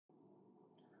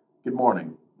Good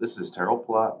morning. This is Terrell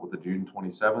Platt with the June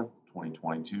 27th,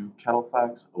 2022 Cattle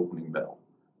Facts Opening Bell.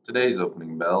 Today's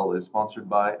opening bell is sponsored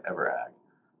by Everag.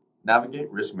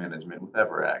 Navigate risk management with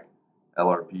Everag.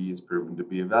 LRP is proven to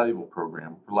be a valuable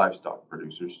program for livestock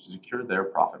producers to secure their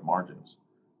profit margins.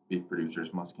 Beef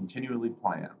producers must continually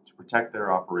plan to protect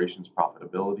their operations'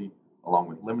 profitability, along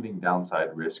with limiting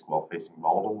downside risk while facing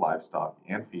volatile livestock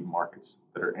and feed markets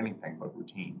that are anything but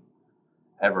routine.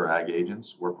 Everag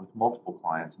agents work with multiple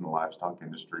clients in the livestock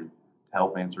industry to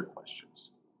help answer questions.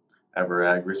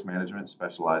 Everag Risk Management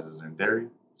specializes in dairy,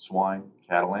 swine,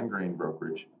 cattle, and grain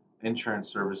brokerage, insurance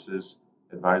services,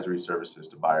 advisory services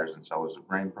to buyers and sellers of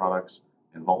grain products,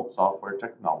 and vault software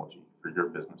technology for your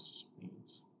business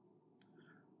needs.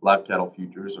 Live cattle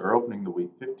futures are opening the week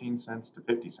 15 cents to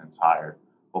 50 cents higher,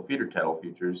 while feeder cattle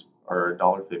futures are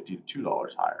 $1.50 to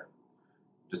 $2 higher.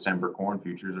 December corn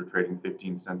futures are trading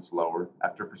 15 cents lower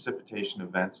after precipitation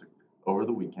events over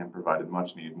the weekend provided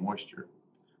much needed moisture.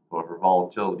 However,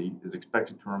 volatility is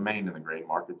expected to remain in the grain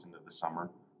markets into the summer,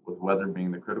 with weather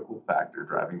being the critical factor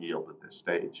driving yield at this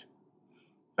stage.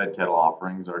 Fed cattle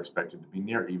offerings are expected to be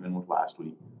near even with last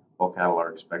week, while cattle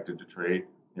are expected to trade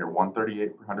near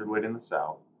 138 per hundredweight in the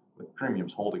south, with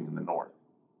premiums holding in the north.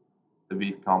 The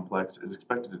beef complex is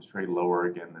expected to trade lower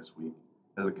again this week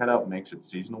as the cutout makes its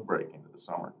seasonal break into the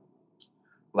summer.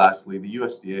 Lastly, the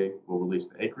USDA will release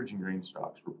the acreage and grain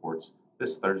stocks reports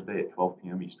this Thursday at 12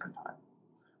 p.m. Eastern Time.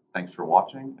 Thanks for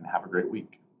watching and have a great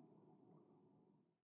week.